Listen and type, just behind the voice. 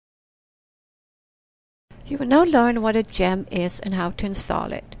You will now learn what a gem is and how to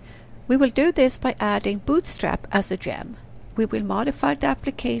install it. We will do this by adding Bootstrap as a gem. We will modify the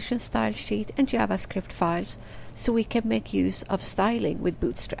application style sheet and JavaScript files so we can make use of styling with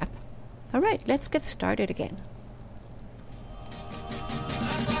Bootstrap. Alright, let's get started again.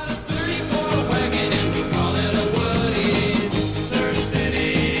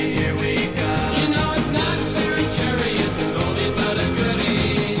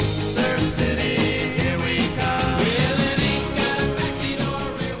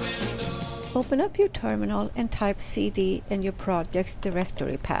 Open up your terminal and type cd in your project's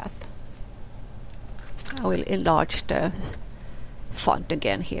directory path. I will enlarge the font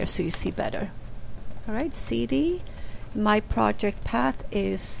again here so you see better. Alright, cd. My project path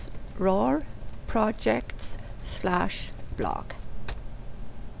is rar projects/blog.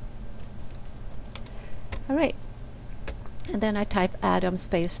 Alright, and then I type Adam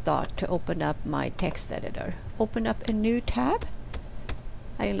 /dot to open up my text editor. Open up a new tab.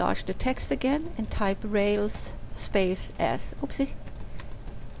 I enlarge the text again and type Rails /s,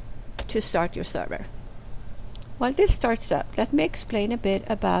 to start your server. While this starts up, let me explain a bit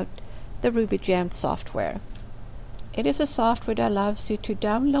about the RubyGem software. It is a software that allows you to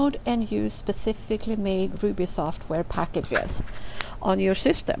download and use specifically made Ruby software packages on your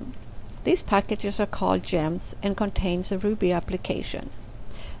system. These packages are called gems and contains a Ruby application.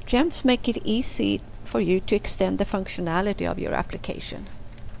 Gems make it easy for you to extend the functionality of your application.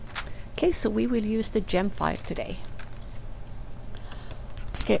 Okay, so we will use the gem file today.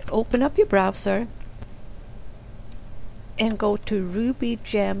 Okay, open up your browser and go to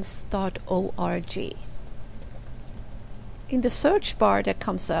rubygems.org. In the search bar that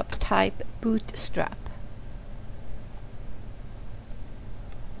comes up, type Bootstrap.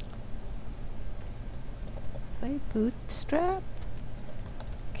 Say Bootstrap.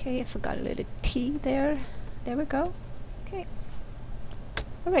 Okay, I forgot a little T there. There we go. Okay.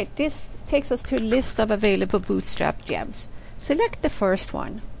 Alright, this takes us to a list of available Bootstrap gems. Select the first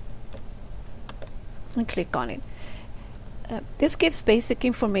one and click on it. This gives basic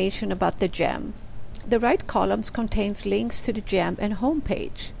information about the gem. The right columns contains links to the gem and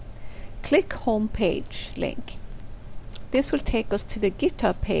homepage. Click Homepage link. This will take us to the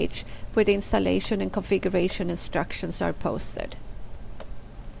GitHub page where the installation and configuration instructions are posted.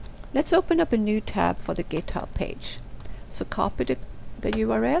 Let's open up a new tab for the GitHub page. So copy the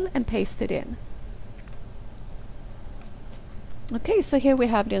URL and paste it in. Okay, so here we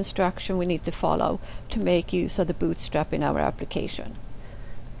have the instruction we need to follow to make use of the Bootstrap in our application.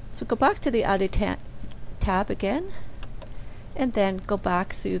 So go back to the Edit tab again, and then go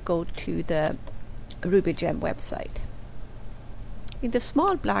back so you go to the RubyGem website. In the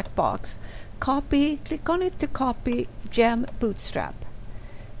small black box, click on it to copy gem Bootstrap,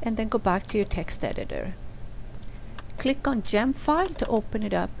 and then go back to your text editor. Click on gem file to open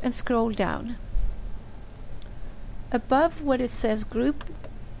it up and scroll down. Above where it says group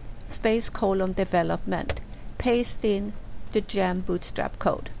 /development, paste in the gem Bootstrap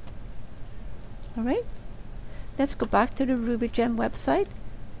code. Alright, let's go back to the RubyGem website,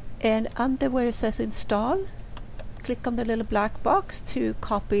 and under where it says install, click on the little black box to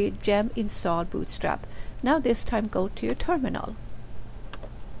copy gem install Bootstrap. Now this time go to your terminal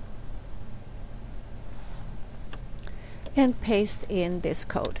and paste in this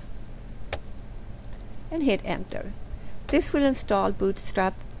code and hit enter. This will install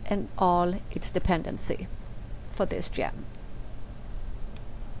Bootstrap and all its dependency for this gem.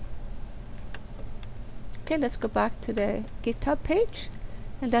 Okay, let's go back to the GitHub page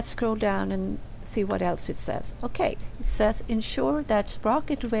and let's scroll down and see what else it says. Okay, it says ensure that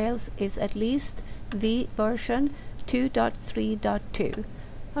Sprocket Rails is at least the version 2.3.2.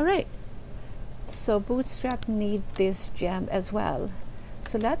 Alright, so Bootstrap need this gem as well.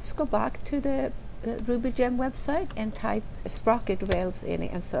 So let's go back to the RubyGem website and type Sprocket Rails in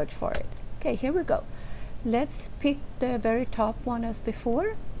it and search for it. Okay, here we go. Let's pick the very top one as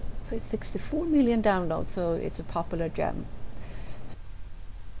before. So it's 64 million downloads, so it's a popular gem.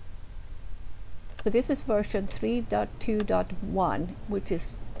 So this is version 3.2.1, which is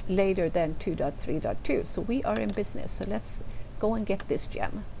later than 2.3.2. So we are in business. So let's go and get this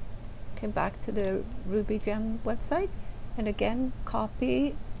gem. Okay, back to the RubyGem website, and again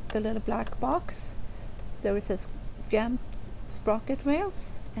copy the little black box. There it says gem Sprocket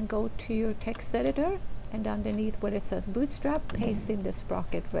Rails, and go to your text editor, and underneath where it says Bootstrap, paste in the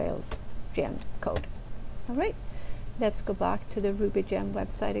Sprocket Rails gem code. Alright, let's go back to the RubyGem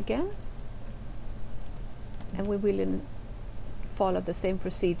website again, and we will follow the same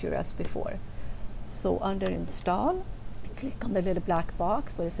procedure as before. So under install, Click on the little black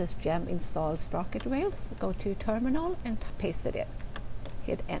box where it says gem install sprocket rails. Go to terminal and paste it in.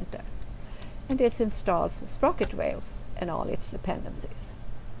 Hit enter. And this installs sprocket rails and all its dependencies.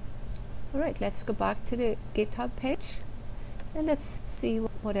 Alright, let's go back to the GitHub page and let's see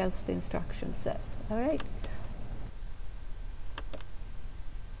what else the instruction says. Alright.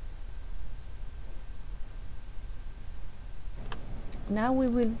 Now we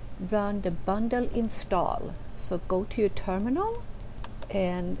will run the bundle install. So go to your terminal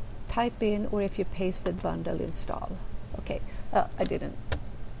and type in, or if you pasted bundle install. Okay, I didn't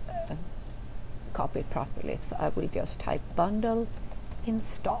copy it properly, so I will just type bundle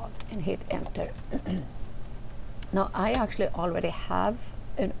install and hit enter. Now I actually already have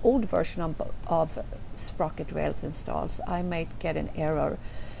an old version of Sprocket Rails installed, so I might get an error.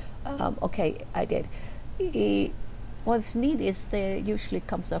 Okay, I did. What's neat is there usually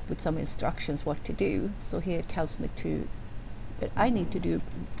comes up with some instructions what to do. So here it tells me that I need to do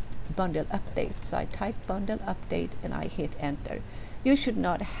bundle update. So I type bundle update and I hit enter. You should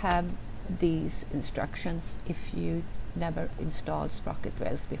not have these instructions if you never installed Sprocket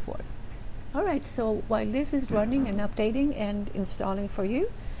Rails before. Alright, so while this is running and updating and installing for you,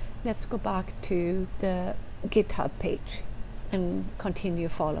 let's go back to the GitHub page and continue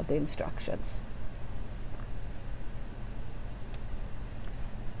follow the instructions.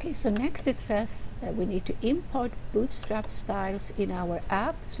 Okay, so next it says that we need to import Bootstrap styles in our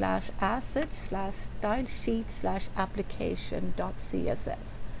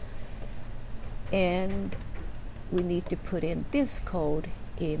app/assets/stylesheet/application.css. And we need to put in this code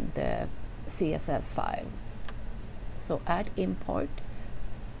in the CSS file. So add import,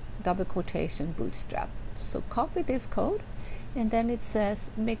 double quotation, Bootstrap. So copy this code, and then it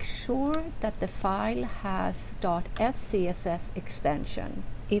says make sure that the file has .scss extension.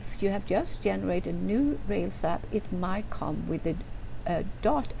 If you have just generated a new Rails app, it might come with a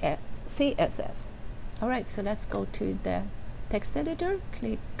 .css. Alright, so let's go to the text editor,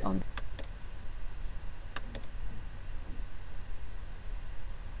 click on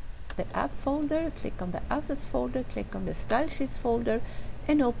the app folder, click on the assets folder, click on the style sheets folder,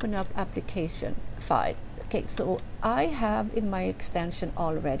 and open up application file. Okay, so I have in my extension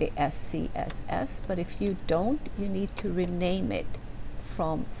already SCSS, but if you don't, you need to rename it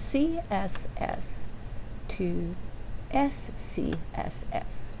from CSS to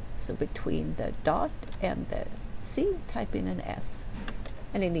SCSS. So between the dot and the C, type in an S,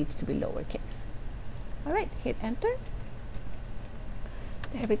 and it needs to be lowercase. Alright, hit enter.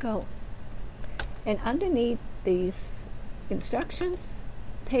 There we go. And underneath these instructions,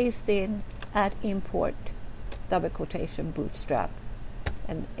 paste in add import, double quotation, Bootstrap,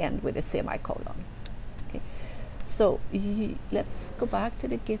 and end with a semicolon. Okay. So let's go back to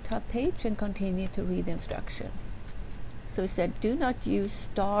the GitHub page and continue to read the instructions. So it said do not use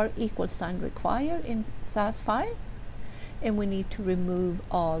 *=require in SAS file, and we need to remove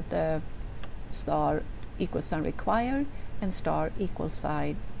all the *=require and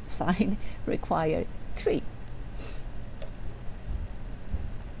 *=sign require 3.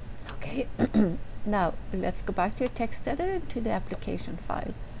 Okay, now let's go back to the text editor to the application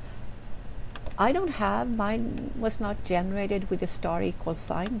file. I don't have, mine was not generated with a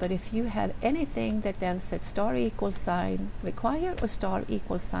 *=sign, but if you have anything that then said *=sign require or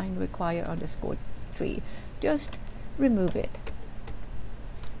 *=sign require _3, just remove it.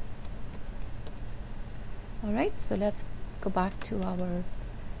 Alright, so let's go back to our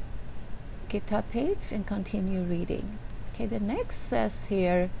GitHub page and continue reading. Okay, the next says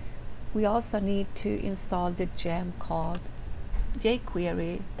here we also need to install the gem called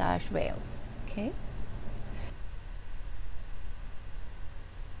jQuery-Rails. Okay.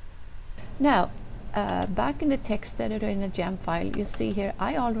 Now, back in the text editor in the gem file, you see here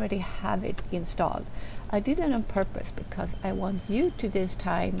I already have it installed. I did it on purpose because I want you to this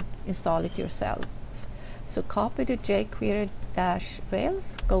time install it yourself. So copy the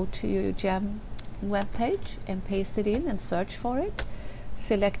jQuery-Rails, go to your gem web page and paste it in and search for it.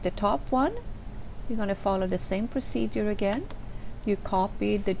 Select the top one. You're going to follow the same procedure again. You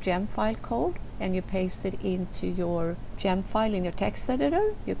copy the gem file code and you paste it into your gem file in your text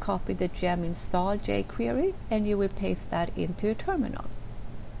editor. You copy the gem install jQuery and you will paste that into your terminal.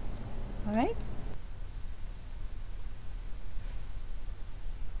 Alright?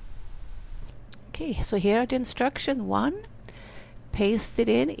 Okay, so here are the instructions. 1, paste it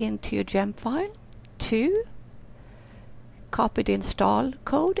into your gem file. 2, copy the install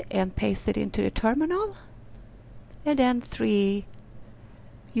code and paste it into the terminal. And then 3,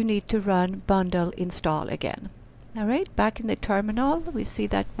 you need to run bundle install again. Alright, back in the terminal, we see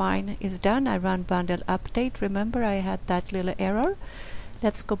that mine is done. I run bundle update. Remember, I had that little error.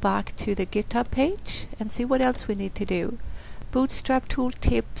 Let's go back to the GitHub page and see what else we need to do. Bootstrap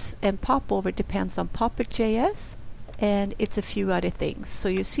tooltips and popover depends on Popper.js, and it's a few other things. So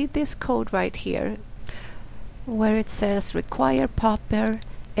you see this code right here where it says require Popper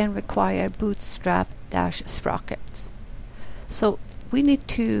and require Bootstrap-sprockets. So we need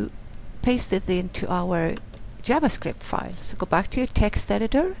to paste this into our JavaScript file. So go back to your text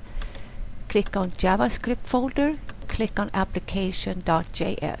editor, click on JavaScript folder, click on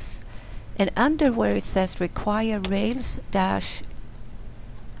application.js, and under where it says require Rails dash,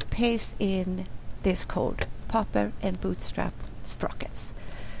 paste in this code, Popper and Bootstrap sprockets.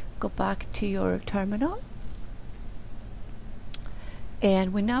 Go back to your terminal,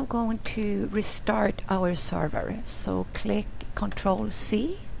 and we're now going to restart our server. So click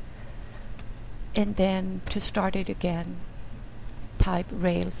Control-C, and then to start it again, type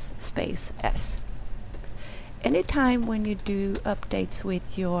Rails space S. Anytime when you do updates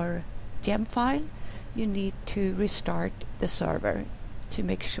with your gem file, you need to restart the server to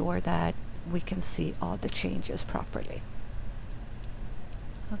make sure that we can see all the changes properly.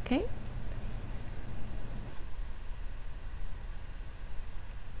 Okay?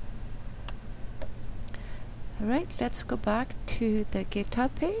 Alright, let's go back to the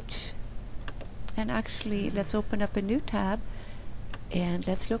GitHub page. And actually, let's open up a new tab and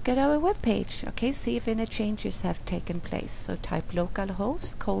let's look at our web page. Okay, see if any changes have taken place. So type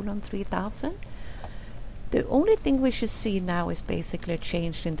localhost :3000. The only thing we should see now is basically a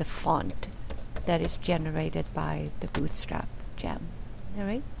change in the font that is generated by the Bootstrap gem.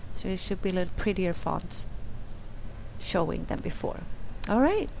 Alright, so it should be a little prettier fonts showing than before.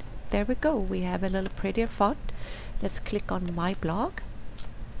 Alright, there we go. We have a little prettier font. Let's click on my blog.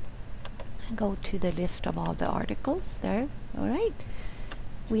 Go to the list of all the articles there. Alright,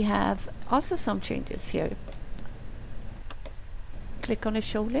 we have also some changes here. Click on a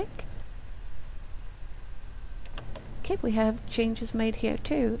show link. Okay, we have changes made here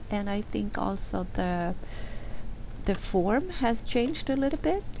too, and I think also the form has changed a little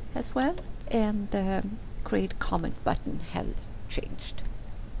bit as well, and the create comment button has changed.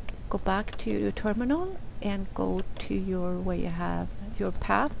 Go back to your terminal and go to your where you have your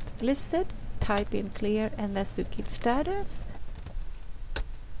path listed. Type in clear and let's do git status,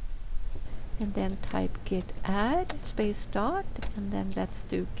 and then type git add space dot, and then let's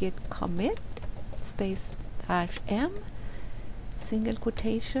do git commit space -m single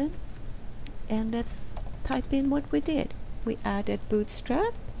quotation, and let's type in what we did. We added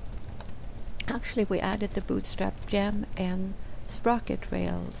Bootstrap. Actually, we added the Bootstrap gem and Sprocket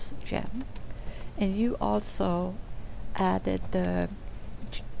Rails gem, and you also added the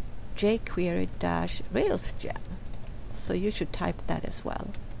jQuery-Rails gem, so you should type that as well.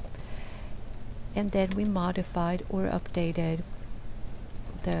 And then we modified or updated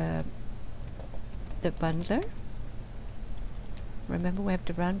the bundler. Remember, we have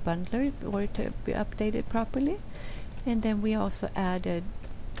to run bundler in order to be updated properly. And then we also added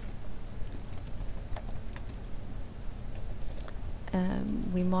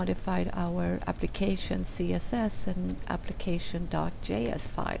we modified our application CSS and application.js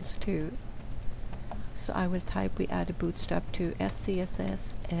files too. So I will type we added Bootstrap to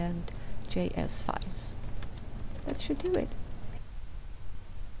SCSS and JS files. That should do it.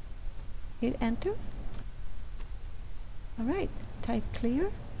 Hit enter. Alright, type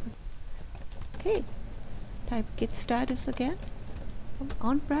clear. Okay, type git status again.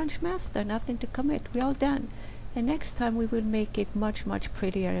 On branch master, nothing to commit. We're all done. And next time we will make it much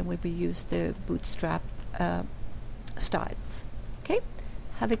prettier, and we will use the Bootstrap styles. Okay,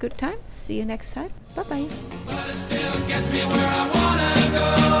 have a good time. See you next time. Bye bye. But it still gets me where I wanna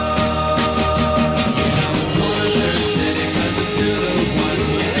go.